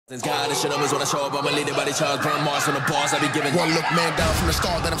God, this shit up is when I show up. I'm a leader by the charge, burn Mars on the bars. I be giving one look, man, down from the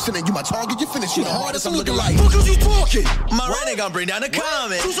start that I'm sending you my target. You finish you the hardest. I'm looking like, fuck you talking? My right ain't gonna bring down the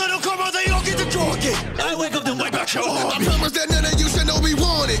comment. You said don't come out, they don't get the talking. I wake up, then wake back your army. I promise that none of you should know we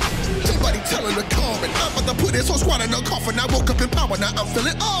want it. Somebody telling the comment. I'm about to put this whole squad in a coffin. I woke up in power, now I'm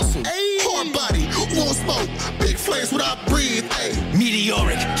feeling awesome. Hard body, won't smoke, big flames without breathe.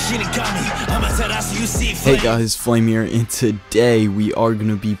 Meteoric, Shinigami, I'm a Terasu, you see. Hey guys, Flame here, and today we are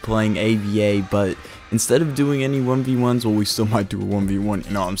gonna be playing AVA, but instead of doing any 1v1s, well, we still might do a 1v1,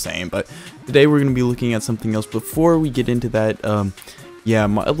 you know what I'm saying, but today we're gonna be looking at something else. Before we get into that, yeah,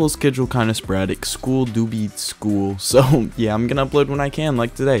 my upload schedule kind of sporadic. School do be school, so yeah, I'm gonna upload when I can,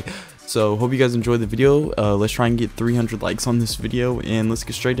 like today. So hope you guys enjoyed the video. Let's try and get 300 likes on this video, and let's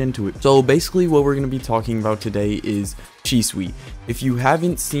get straight into it. So basically what we're going to be talking about today is Shisui. If you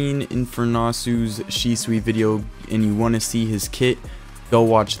haven't seen Infernasu's Shisui video and you want to see his kit, go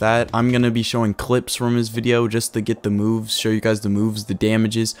watch that. I'm going to be showing clips from his video just to get the moves, show you guys the moves, the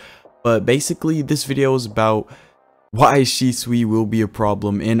damages. But basically this video is about why Shisui will be a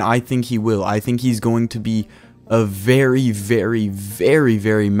problem, and I think he will. I think he's going to be a very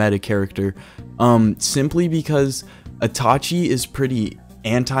meta character, simply because Itachi is pretty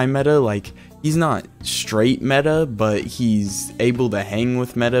anti-meta. Like, he's not straight meta, but he's able to hang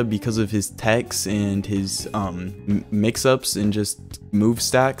with meta because of his techs and his mix-ups and just move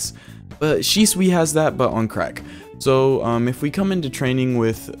stacks. But Shisui has that, but on crack. So if we come into training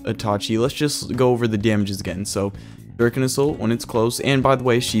with Itachi, let's just go over the damages again. So Shuriken Assault when it's close, and by the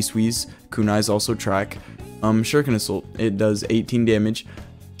way, Shisui's kunais also track. Shuriken Assault, it does 18 damage.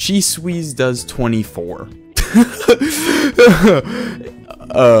 Shisui's does 24.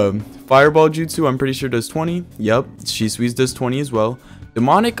 Fireball Jutsu, I'm pretty sure does 20. Yep, Shisui's does 20 as well.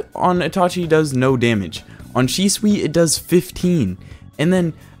 Demonic on Itachi does no damage. On Shisui, it does 15. And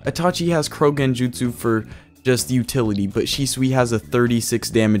then Itachi has Krogen Jutsu for just utility, but Shisui has a 36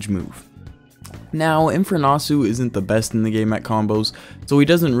 damage move. Now, Infernasu isn't the best in the game at combos, so he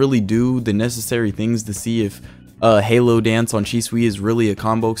doesn't really do the necessary things to see if Halo Dance on Shisui is really a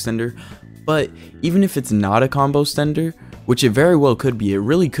combo extender. But even if it's not a combo extender, which it very well could be, it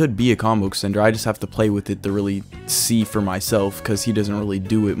really could be a combo extender. I just have to play with it to really see for myself, because he doesn't really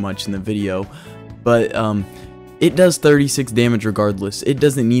do it much in the video. But it does 36 damage regardless. It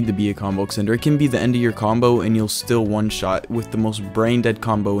doesn't need to be a combo extender. It can be the end of your combo and you'll still one-shot with the most brain-dead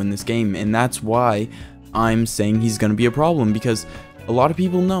combo in this game. And that's why I'm saying he's going to be a problem, because a lot of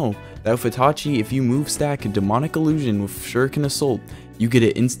people know that with Itachi, if you move stack a Demonic Illusion with Shuriken Assault, you get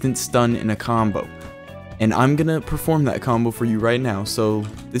an instant stun in a combo. And I'm going to perform that combo for you right now. So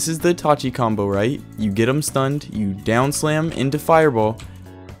this is the Itachi combo, right? You get him stunned, you down slam into Fireball,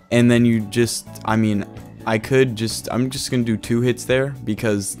 and then you just, I'm just gonna do 2 hits there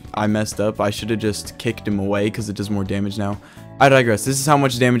because I messed up. I should have just kicked him away because it does more damage now. I digress. This is how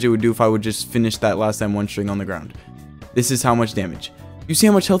much damage it would do if I would just finish that last M1 string on the ground. This is how much damage. You see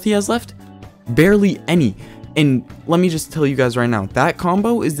how much health he has left? Barely any. And let me just tell you guys right now, that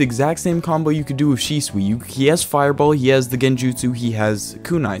combo is the exact same combo you could do with Shisui. He has Fireball, he has the Genjutsu, he has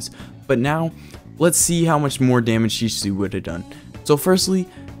kunais. But now, let's see how much more damage Shisui would have done. So firstly,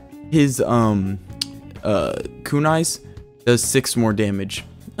 his kunais does 6 more damage.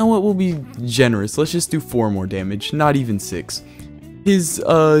 No, it will be generous. Let's just do 4 more damage, not even 6. His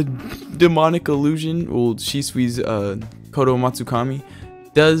Demonic Illusion, well, Shisui's Kodo Matsukami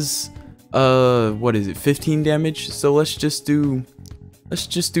does what is it, 15 damage. So let's just do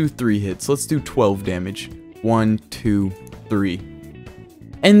 3 hits. Let's do 12 damage. 1, 2, 3.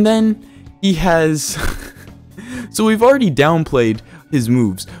 And then he has so we've already downplayed his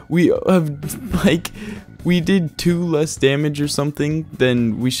moves. We have, like, we did 2 less damage or something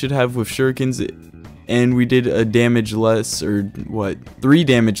than we should have with shurikens, and we did a damage less, or what, 3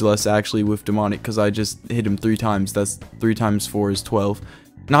 damage less actually with demonic, because I just hit him 3 times. That's 3 times 4 is 12.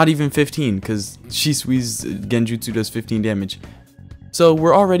 Not even 15, because Shisui's Genjutsu does 15 damage. So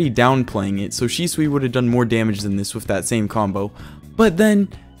we're already downplaying it, so Shisui would have done more damage than this with that same combo. But then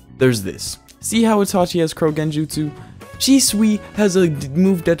there's this. See how Itachi has Crow Genjutsu? Shisui has a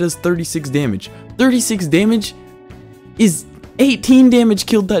move that does 36 damage. 36 damage is 18 damage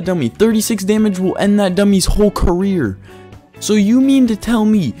killed that dummy. 36 damage will end that dummy's whole career. So you mean to tell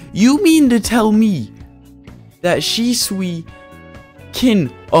me that Shisui can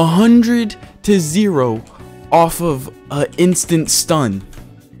 100 to 0 off of an instant stun?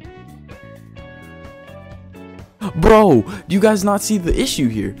 Bro, do you guys not see the issue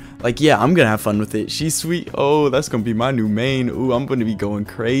here? Like, yeah, I'm gonna have fun with it. She's sweet. Oh, that's gonna be my new main. Ooh, I'm gonna be going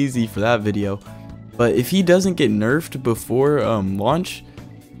crazy for that video. But if he doesn't get nerfed before launch,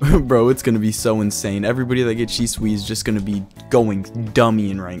 Bro, it's gonna be so insane. Everybody that gets Shisui is just gonna be going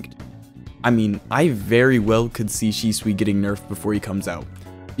dummy in ranked. I mean, I very well could see Shisui getting nerfed before he comes out.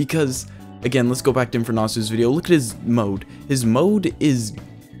 Because, again, let's go back to Infernasu's video. Look at his mode. His mode is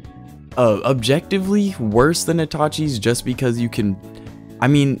objectively worse than Itachi's just because you can... I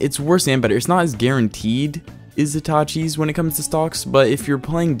mean, it's worse and better. It's not as guaranteed as Itachi's when it comes to stocks, but if you're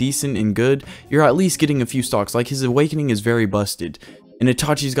playing decent and good, you're at least getting a few stocks. Like, his Awakening is very busted. And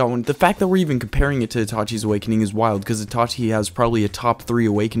Itachi's got one. The fact that we're even comparing it to Itachi's Awakening is wild, because Itachi has probably a top 3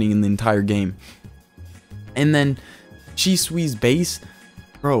 Awakening in the entire game. And then Shisui's base,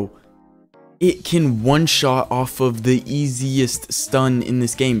 bro, it can one-shot off of the easiest stun in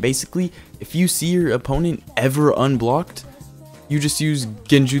this game. Basically, if you see your opponent ever unblocked, you just use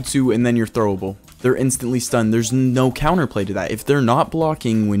Genjutsu and then you're throwable. They're instantly stunned. There's no counterplay to that. If they're not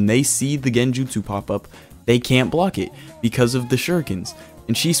blocking when they see the Genjutsu pop up, they can't block it because of the shurikens.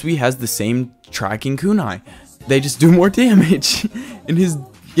 And Shisui has the same tracking kunai. They just do more damage. And his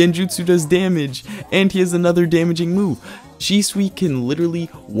Genjutsu does damage. And he has another damaging move. Shisui can literally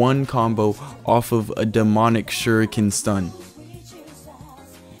one combo off of a demonic shuriken stun.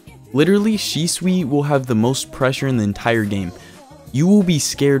 Literally, Shisui will have the most pressure in the entire game. You will be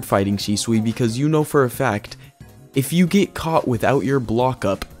scared fighting Shisui because you know for a fact, if you get caught without your block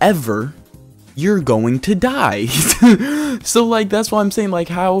up ever, you're going to die. So like, that's why I'm saying, like,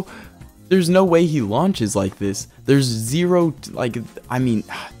 how there's no way he launches like this. There's zero, like, I mean,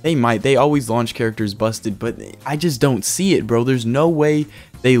 they always launch characters busted, but I just don't see it, bro. There's no way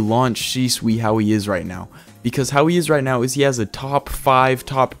they launch Shisui how he is right now, because how he is right now is he has a top 5,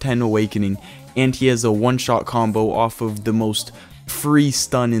 top 10 Awakening, and he has a one-shot combo off of the most free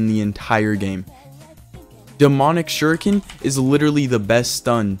stun in the entire game. Demonic Shuriken is literally the best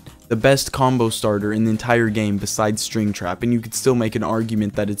stun, the best combo starter in the entire game besides String Trap, and you could still make an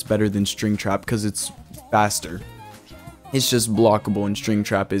argument that it's better than String Trap because it's faster. It's just blockable and String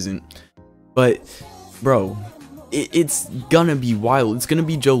Trap isn't. But, bro, it's gonna be wild. It's gonna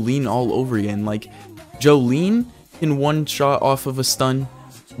be Jolene all over again. Like, Jolene can one-shot off of a stun,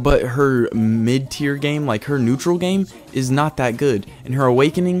 but her mid-tier game, like her neutral game, is not that good. And her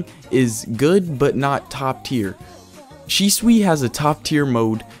Awakening is good, but not top tier. Shisui has a top tier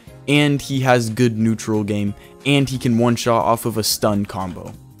mode, and he has good neutral game, and he can one-shot off of a stun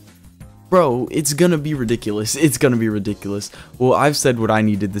combo. Bro, it's gonna be ridiculous. It's gonna be ridiculous. Well, I've said what I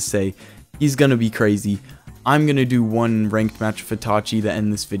needed to say. He's gonna be crazy. I'm gonna do one ranked match with Itachi to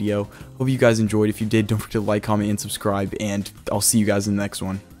end this video. Hope you guys enjoyed. If you did, don't forget to like, comment, and subscribe, and I'll see you guys in the next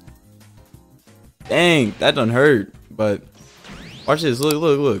one. Dang, that done hurt. But watch this. Look,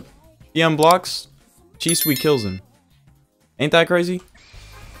 look, look. He unblocks. Shisui kills him. Ain't that crazy?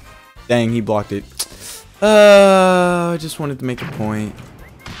 Dang, he blocked it. I just wanted to make a point.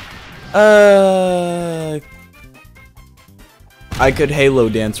 I could Halo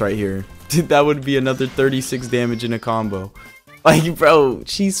dance right here. That would be another 36 damage in a combo. Like, bro,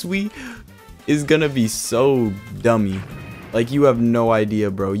 Shisui is gonna be so dummy. Like, you have no idea,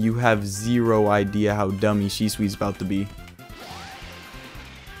 bro. You have zero idea how dummy Shisui's about to be.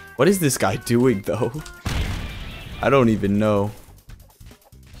 What is this guy doing, though? I don't even know.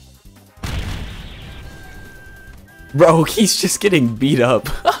 Bro, he's just getting beat up.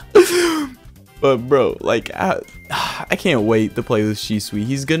 But, bro, like, I can't wait to play with Shisui.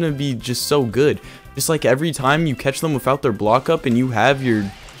 He's gonna be just so good. Just like every time you catch them without their block up and you have your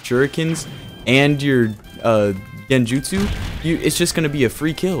shurikens and your genjutsu, it's just gonna be a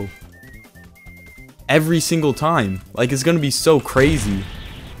free kill. Every single time. Like, it's gonna be so crazy.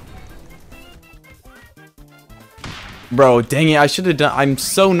 Bro, dang it, I should have done... I'm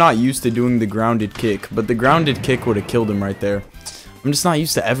so not used to doing the grounded kick, but the grounded kick would have killed him right there. I'm just not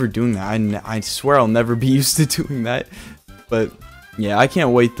used to ever doing that. I swear I'll never be used to doing that. But yeah, I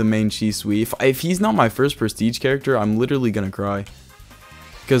can't wait the main Shisui. If he's not my first prestige character, I'm literally gonna cry.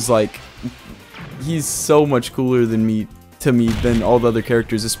 Because, like, he's so much cooler than than all the other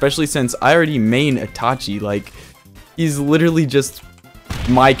characters, especially since I already main Itachi. Like, he's literally just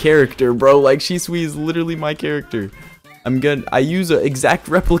my character, bro. Like, Shisui is literally my character. I use an exact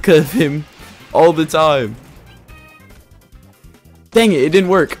replica of him all the time. Dang it, it didn't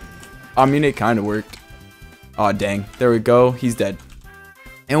work. I mean, it kind of worked. Aw, dang. There we go. He's dead.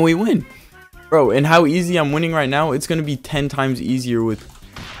 And we win. Bro, and how easy I'm winning right now, it's going to be 10 times easier with,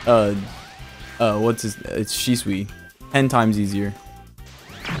 it's Shisui. 10 times easier.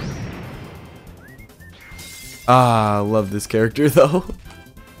 Ah, I love this character, though.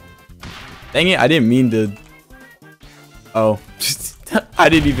 Dang it, I didn't mean to... Oh. I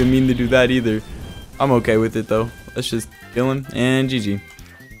didn't even mean to do that either. I'm okay with it, though. Let's just kill him, and GG.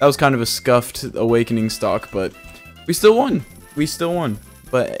 That was kind of a scuffed awakening stock, but we still won. We still won.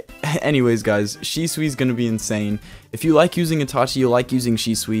 But anyways, guys, Shisui is going to be insane. If you like using Itachi, you'll like using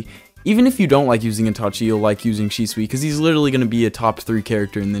Shisui. Even if you don't like using Itachi, you'll like using Shisui, because he's literally going to be a top 3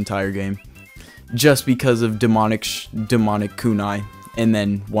 character in the entire game. Just because of demonic kunai, and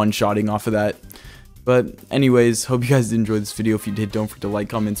then one-shotting off of that. But anyways, hope you guys enjoyed this video. If you did, don't forget to like,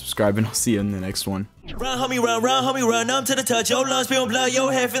 comment, subscribe, and I'll see you in the next one. Run, homie, run, numb to the touch. Your lungs spilling blood,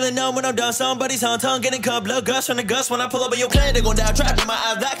 your head feeling numb when I'm done. Somebody's on tongue getting cut, blood gush from the gust. When I pull up in your clan, they gon' die. Trapped in my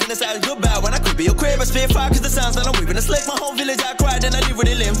eyes, black in the side, goodbye. When I creep in your crib, I spit fire, cause the sounds that I'm weaving. A slick, my whole village, I cried, then I leave where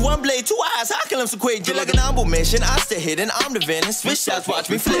they live. One blade, 2 eyes, how kill them so quick? Just like an humble mission, I stay hidden, I'm the villain. Switch shots, watch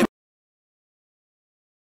me flip.